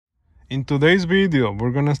In today's video,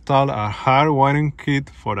 we're gonna install a hard wiring kit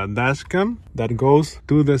for a dash cam that goes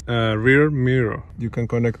to the rear mirror. You can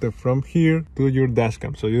connect it from here to your dash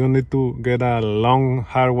cam, so you don't need to get a long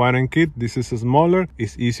hard wiring kit. This is smaller,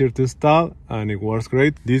 it's easier to install, and it works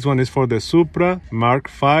great. This one is for the Supra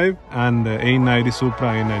MK5 and the A90 Supra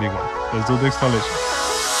A91. Let's do the installation.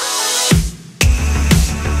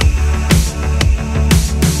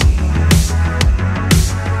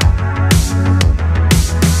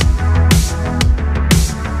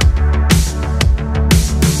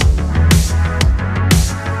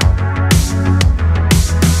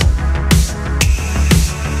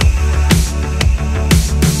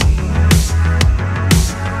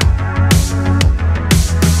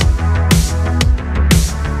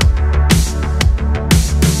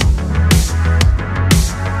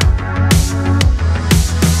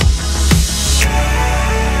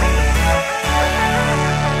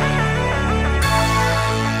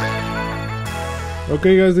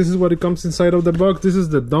 Okay guys, this is what it comes inside of the box. This is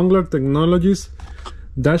the DONGAR Technologies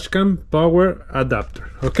Dashcam Power Adapter.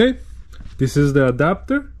 Okay, this is the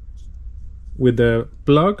adapter with the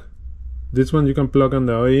plug. This one you can plug on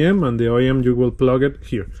the OEM, and the OEM you will plug it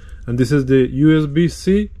here. And this is the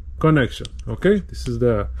USB-C connection. Okay, this is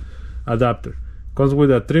the adapter. Comes with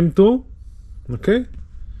a trim tool, okay,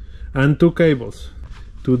 and two cables.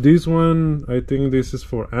 To this one, I think this is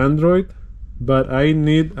for Android, but I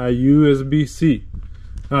need a USB-C.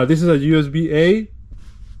 This is a USB-A,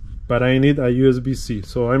 but I need a USB-C.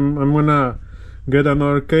 So I'm gonna get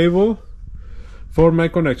another cable for my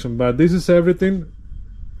connection. But this is everything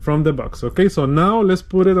from the box. Okay, so now let's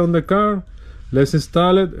put it on the car. Let's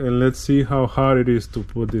install it and let's see how hard it is to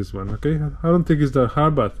put this one. Okay, I don't think it's that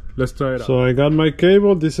hard, but let's try it out. So I got my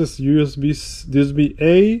cable. This is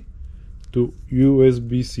USB-A to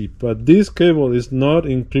USB-C, but this cable is not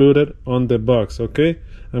included on the box. Okay,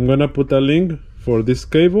 I'm gonna put a link for this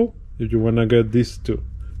cable if you wanna get these two.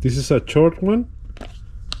 This is a short one, you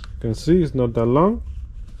can see it's not that long.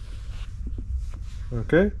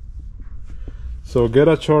 Okay, so get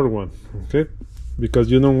a short one, okay, because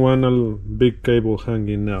you don't want a big cable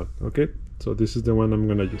hanging out. Okay, so this is the one I'm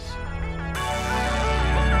gonna use.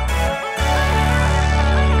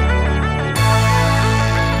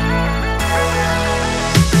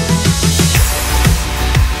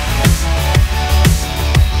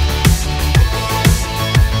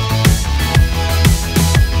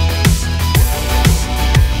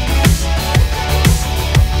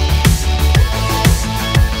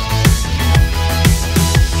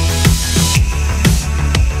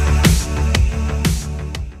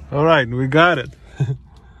 All right, we got it.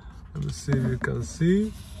 Let me see if you can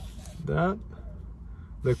see that.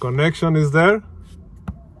 The connection is there.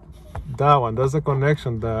 That one, that's the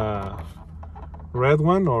connection, the red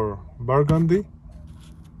one or burgundy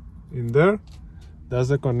in there. That's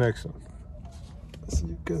the connection. So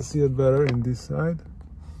you can see it better in this side.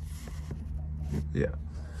 Yeah.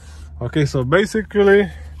 Okay, so basically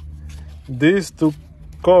these two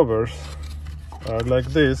covers are like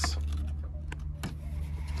this.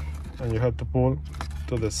 And you have to pull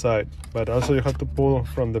to the side, but also you have to pull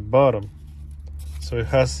from the bottom. So it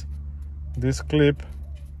has this clip,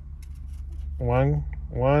 one,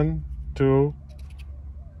 two,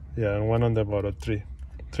 yeah, and one on the bottom, three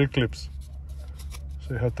clips.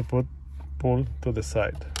 So you have to pull to the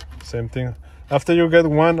side. Same thing. After you get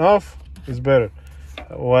one off, it's better.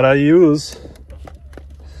 What I use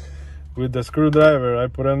with the screwdriver, I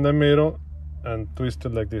put it in the middle and twist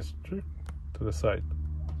it like this to the side.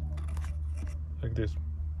 Like this.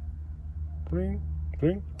 Bring.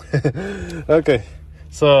 Okay,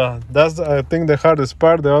 so that's I think the hardest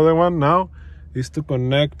part. The other one now is to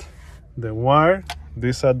connect the wire,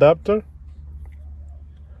 this adapter.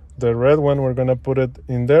 The red one, we're gonna put it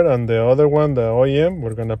in there, and the other one, the OEM,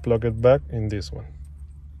 we're gonna plug it back in this one.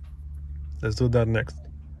 Let's do that next.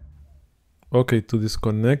 Okay, to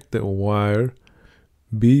disconnect the wire,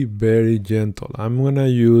 be very gentle. I'm gonna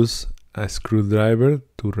use a screwdriver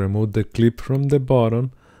to remove the clip from the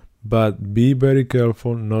bottom, but be very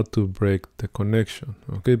careful not to break the connection,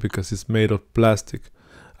 okay, because it's made of plastic.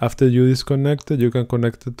 After you disconnect it, you can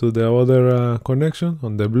connect it to the other connection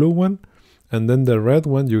on the blue one, and then the red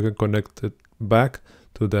one you can connect it back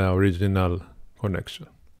to the original connection.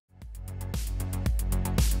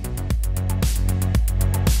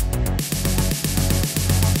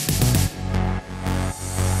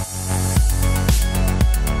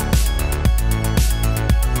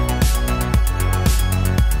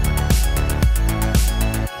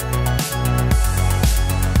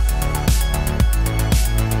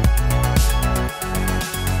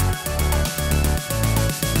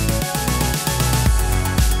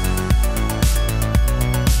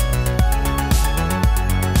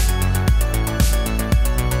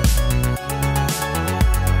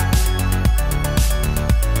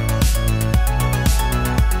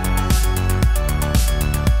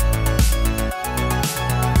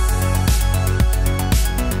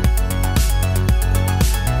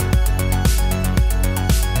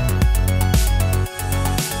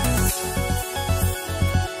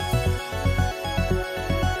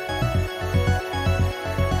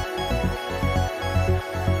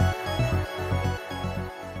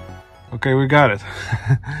 Okay, we got it.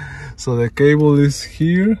 So the cable is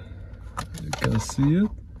here, you can see it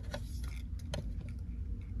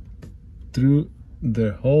through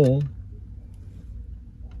the hole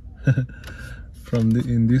from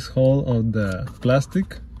in this hole of the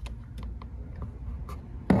plastic.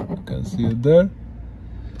 You can see it there.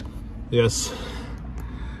 Yes.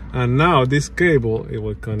 And now this cable, it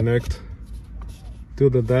will connect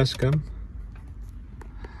to the dash cam.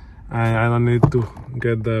 I don't need to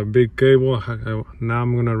get the big cable. Now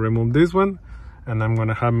I'm gonna remove this one and I'm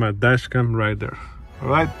gonna have my dash cam right there. All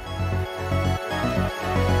right.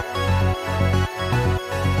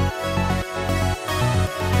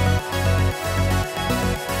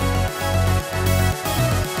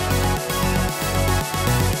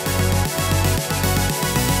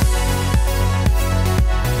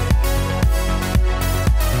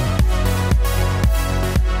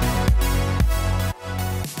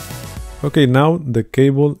 Okay, now the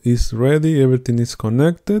cable is ready, everything is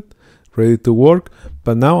connected, ready to work.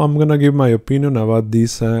 But now I'm gonna give my opinion about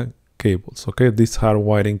these cables, okay, these hard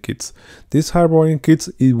wiring kits. These hard wiring kits,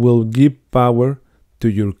 it will give power to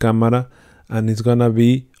your camera and it's gonna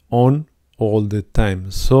be on all the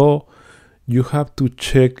time. So you have to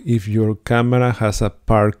check if your camera has a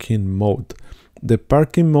parking mode. The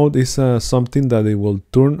parking mode is something that it will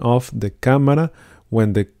turn off the camera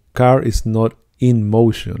when the car is not in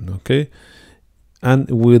motion, okay, and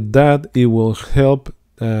with that it will help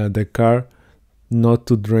the car not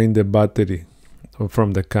to drain the battery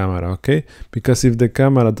from the camera, okay, because if the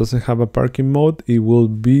camera doesn't have a parking mode, it will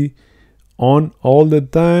be on all the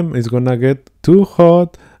time, it's gonna get too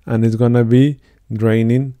hot and it's gonna be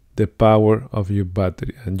draining the power of your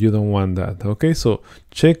battery and you don't want that, okay. So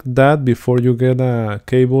check that before you get a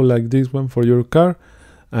cable like this one for your car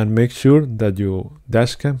and make sure that your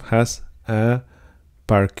dashcam has a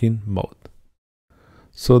parking mode.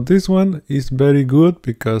 So this one is very good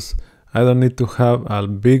because I don't need to have a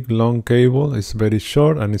big long cable. It's very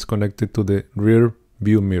short and it's connected to the rear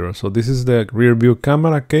view mirror. So this is the rear view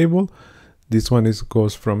camera cable. This one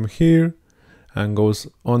goes from here and goes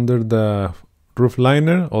under the roof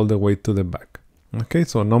liner all the way to the back. Okay,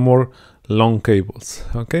 so no more long cables.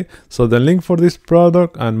 Okay, so the link for this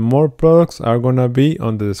product and more products are gonna be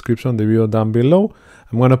on the description of the video down below.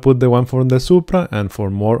 I'm gonna put the one for the Supra and for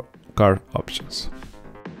more car options.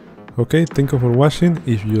 Okay, thank you for watching.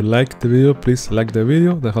 If you liked the video, please like the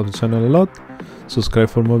video, that helps the channel a lot. Subscribe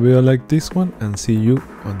for more videos like this one and see you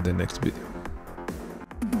on the next video.